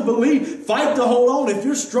 fight to believe. Fight to hold on. If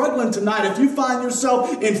you're struggling tonight, if you find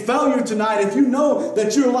yourself in failure tonight, if you know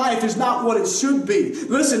that your life is not what it should be,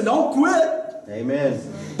 listen, don't quit. Amen.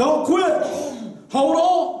 Don't quit. Hold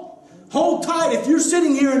on. Hold tight. If you're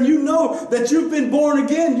sitting here and you know that you've been born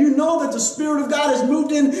again, you know that the Spirit of God has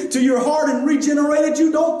moved into your heart and regenerated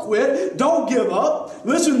you, don't quit. Don't give up.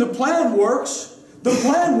 Listen, the plan works. The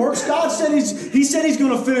plan works. God said He said He's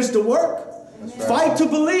going to finish the work. Right. Fight to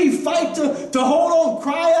believe. Fight to hold on.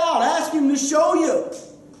 Cry out. Ask Him to show you.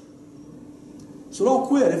 So don't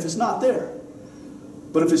quit if it's not there.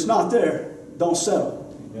 But if it's not there, don't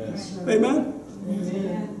settle. Yes. Amen?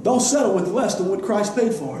 Amen. Don't settle with less than what Christ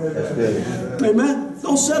paid for. Amen.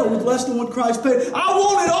 Don't settle with less than what Christ paid. I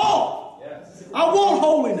want it all. I want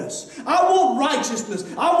holiness. I want righteousness.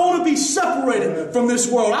 I want to be separated from this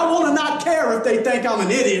world. I want to not care if they think I'm an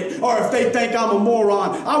idiot or if they think I'm a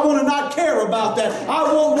moron. I want to not care about that. I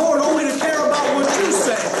want, Lord, only to care about what You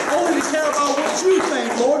say. Only to care about what You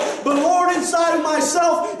think, Lord. But Lord, inside of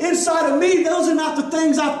myself, inside of me, those are not the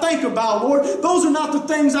things I think about, Lord. Those are not the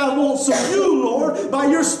things I want. So You, Lord, by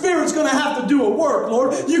Your Spirit's going to have to do a work,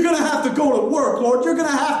 Lord. You're going to have to go to work, Lord. You're going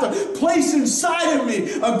to have to place inside of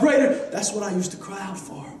me a greater... That's what I used to cry out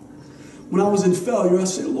for. When I was in failure, I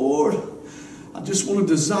said, Lord, I just want to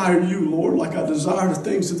desire You, Lord, like I desire the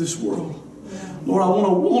things of this world. Lord, I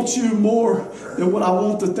want You more than what I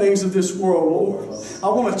want the things of this world, Lord. I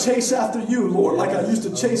want to chase after You, Lord, like I used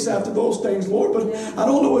to chase after those things, Lord. But I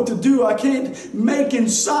don't know what to do. I can't make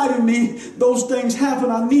inside of me those things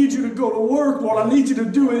happen. I need You to go to work, Lord. I need You to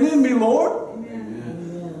do it in me, Lord.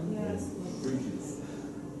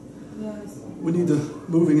 We need the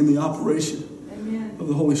moving in the operation of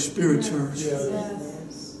the Holy Spirit, church.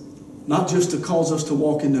 Not just to cause us to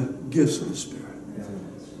walk in the gifts of the Spirit,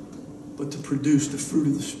 but to produce the fruit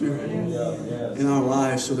of the Spirit in our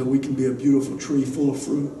lives so that we can be a beautiful tree full of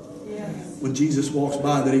fruit. when Jesus walks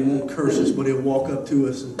by that he won't curse us, but he'll walk up to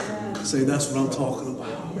us and say, that's what I'm talking about.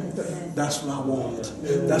 That's what I want.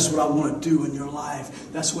 That's what I want to do in your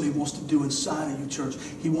life. That's what he wants to do inside of you, church.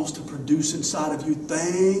 He wants to produce inside of you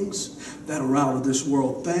things that are out of this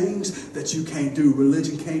world. Things that you can't do.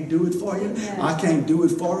 Religion can't do it for you. I can't do it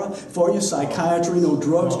for you. Psychiatry, no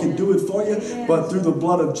drugs can do it for you. But through the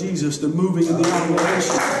blood of Jesus, the moving and the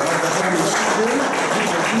operation of the Holy Spirit, he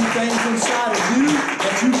will do things inside of you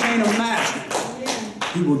that you can't imagine.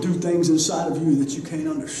 He will do things inside of you that you can't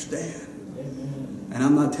understand. And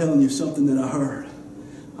I'm not telling you something that I heard.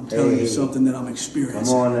 I'm telling you something that I'm experiencing.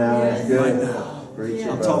 Come on now, that's good. Right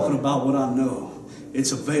now. I'm talking about what I know.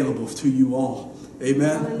 It's available to you all.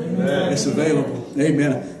 Amen? Amen. It's available.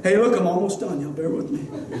 Amen. Hey, look, I'm almost done. Y'all bear with me.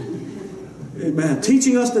 Amen.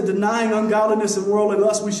 Teaching us that denying ungodliness and worldly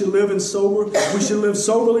lust, we should live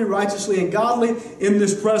soberly, righteously, and godly in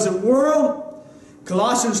this present world.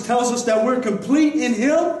 Colossians tells us that we're complete in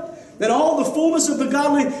Him. That all the fullness of the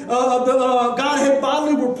Godhead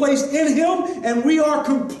bodily were placed in Him, and we are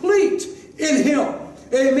complete in Him.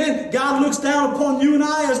 Amen. God looks down upon you and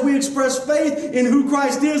I as we express faith in who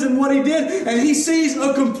Christ is and what He did, and He sees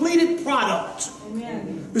a completed product.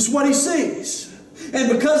 Amen. This is what He sees. And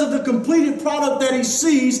because of the completed product that He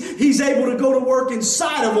sees, He's able to go to work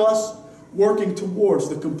inside of us, working towards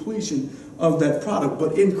the completion of that product.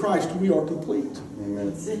 But in Christ, we are complete.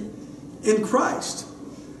 Amen. In Christ.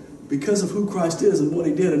 Because of who Christ is and what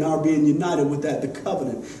He did and our being united with that, the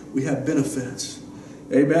covenant, we have benefits.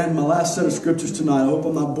 Amen. My last set of scriptures tonight. I hope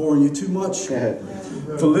I'm not boring you too much.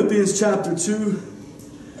 Philippians chapter 2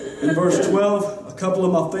 and verse 12. A couple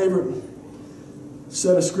of my favorite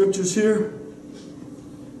set of scriptures here.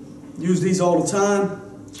 Use these all the time.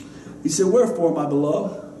 He said, wherefore, my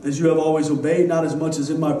beloved, as you have always obeyed, not as much as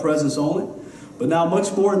in my presence only, but now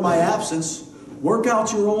much more in my absence, work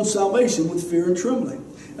out your own salvation with fear and trembling.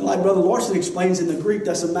 And like Brother Larson explains in the Greek,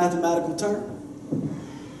 that's a mathematical term.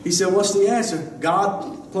 He said, what's the answer?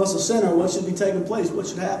 God plus a sinner, what should be taking place? What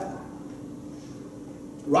should happen?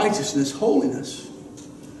 Righteousness, holiness.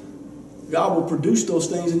 God will produce those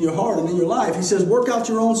things in your heart and in your life. He says, work out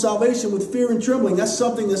your own salvation with fear and trembling. That's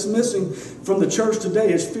something that's missing from the church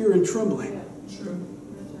today is fear and trembling.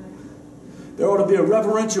 There ought to be a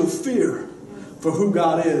reverential fear for who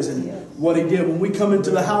God is and what He did. When we come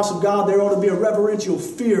into the house of God, there ought to be a reverential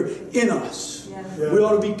fear in us. We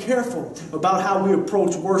ought to be careful about how we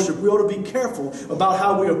approach worship. We ought to be careful about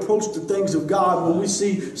how we approach the things of God when we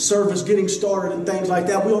see service getting started and things like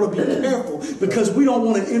that. We ought to be careful because we don't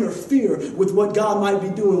want to interfere with what God might be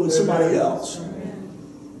doing with somebody else.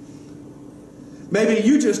 Maybe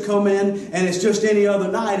you just come in and it's just any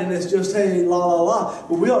other night and it's just, hey, la, la, la.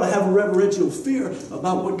 But we ought to have a reverential fear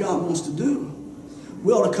about what God wants to do.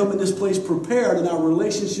 We ought to come in this place prepared in our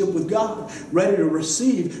relationship with God, ready to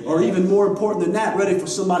receive, or even more important than that, ready for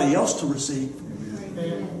somebody else to receive.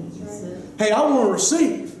 Hey, I want to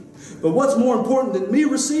receive. But what's more important than me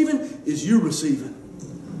receiving is you receiving.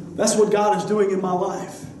 That's what God is doing in my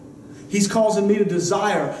life. He's causing me to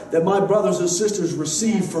desire that my brothers and sisters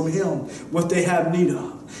receive from Him what they have need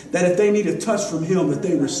of. That if they need a touch from Him, that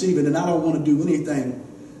they receive it. And I don't want to do anything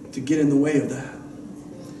to get in the way of that,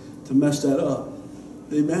 to mess that up.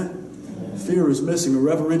 Amen? Fear is missing, a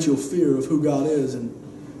reverential fear of who God is and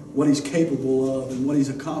what He's capable of and what He's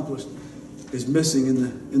accomplished is missing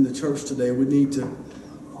in the church today. We need to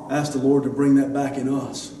ask the Lord to bring that back in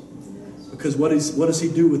us. Because what does He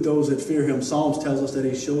do with those that fear Him? Psalms tells us that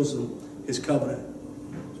He shows them His covenant.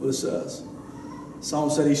 That's what it says.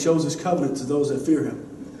 Psalms said He shows His covenant to those that fear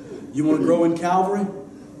Him. You want to grow in Calvary?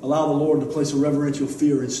 Allow the Lord to place a reverential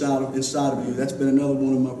fear inside of you. That's been another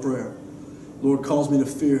one of my prayer. Lord, calls me to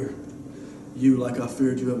fear you like I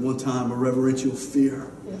feared you at one time. A reverential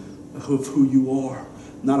fear of who you are.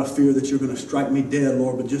 Not a fear that you're going to strike me dead,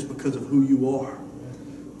 Lord, but just because of who you are.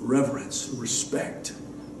 Reverence, respect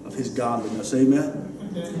of His godliness.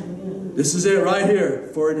 Amen? This is it right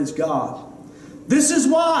here. For it is God. This is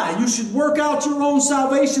why you should work out your own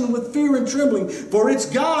salvation with fear and trembling. For it's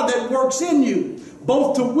God that works in you,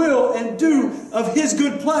 both to will and do of His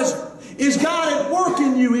good pleasure. Is God at work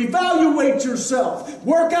in you? Evaluate yourself.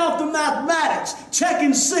 Work out the mathematics. Check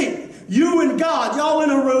and see. You and God, y'all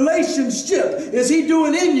in a relationship. Is He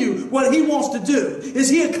doing in you what He wants to do? Is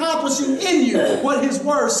He accomplishing in you what His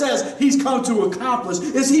Word says He's come to accomplish?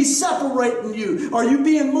 Is He separating you? Are you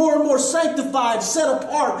being more and more sanctified, set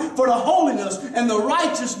apart for the holiness and the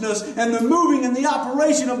righteousness and the moving and the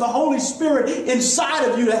operation of the Holy Spirit inside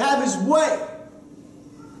of you to have His way?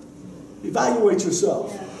 Evaluate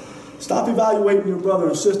yourself. Stop evaluating your brother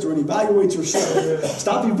and sister and evaluate yourself.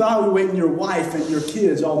 Stop evaluating your wife and your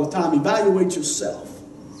kids all the time. Evaluate yourself.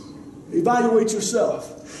 Evaluate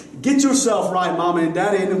yourself. Get yourself right, mama and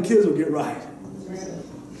daddy, and them kids will get right.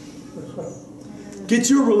 Get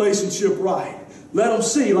your relationship right. Let them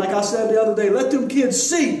see, like I said the other day, let them kids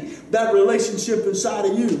see that relationship inside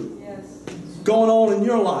of you. Yes. Going on in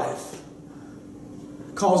your life.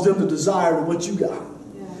 Cause them to desire what you got.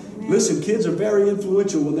 Yeah. Listen, kids are very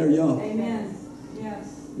influential when they're young. Amen.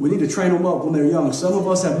 Yes. We need to train them up when they're young. Some of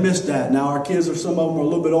us have missed that. Now our kids some of them are a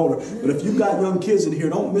little bit older. But if you've got young kids in here,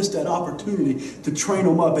 don't miss that opportunity to train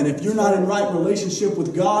them up. And if you're not in right relationship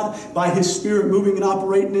with God, by His Spirit moving and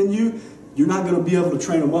operating in you, you're not going to be able to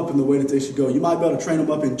train them up in the way that they should go. You might be able to train them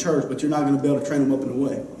up in church, but you're not going to be able to train them up in a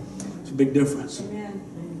way. It's a big difference.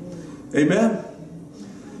 Amen. Amen.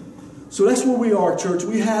 So that's where we are, church.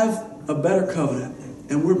 We have a better covenant,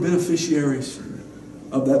 and we're beneficiaries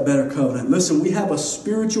of that better covenant. Listen, we have a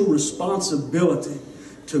spiritual responsibility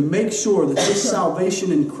to make sure that this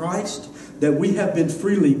salvation in Christ that we have been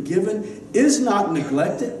freely given is not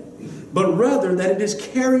neglected, but rather that it is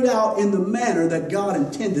carried out in the manner that God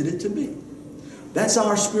intended it to be. That's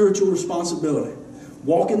our spiritual responsibility.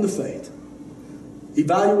 Walk in the faith.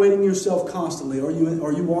 Evaluating yourself constantly. Are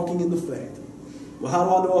you walking in the faith? Well, how do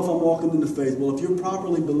I know if I'm walking in the faith? Well, if you're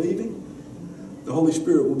properly believing, the Holy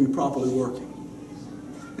Spirit will be properly working.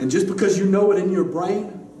 And just because you know it in your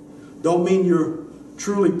brain, don't mean you're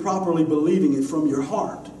truly properly believing it from your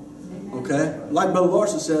heart. Okay? Like Brother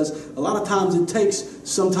Larson says, a lot of times it takes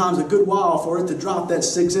sometimes a good while for it to drop that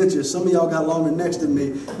 6 inches. Some of y'all got longer necks than me.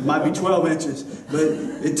 It might be 12 inches. But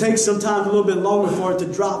it takes sometimes a little bit longer for it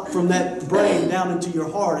to drop from that brain down into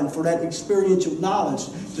your heart and for that experiential knowledge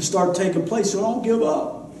to start taking place. So don't give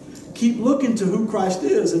up. Keep looking to who Christ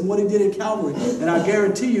is and what He did at Calvary. And I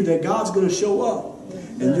guarantee you that God's going to show up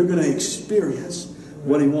and you're going to experience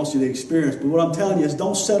what He wants you to experience. But what I'm telling you is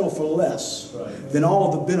don't settle for less than all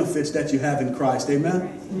of the benefits that you have in Christ.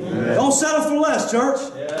 Amen? Amen. Don't settle for less, church.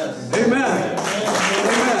 Yes. Amen.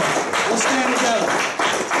 Amen. Let's stand together.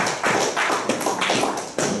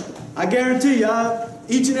 I guarantee you,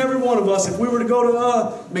 each and every one of us, if we were to go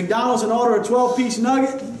to McDonald's and order a 12-piece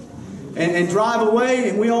nugget and drive away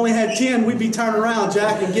and we only had 10, we'd be turning around,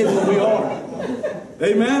 Jack, and getting what we ordered.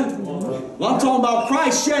 Amen? Well, I'm talking about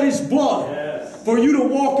Christ shed His blood for you to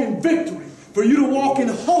walk in victory, for you to walk in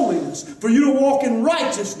holiness, for you to walk in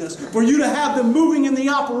righteousness, for you to have the moving in the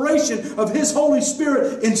operation of His Holy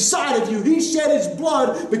Spirit inside of you. He shed His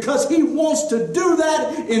blood because He wants to do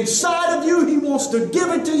that inside of you. He wants to give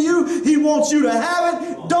it to you. He wants you to have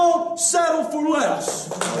it. Don't settle for less.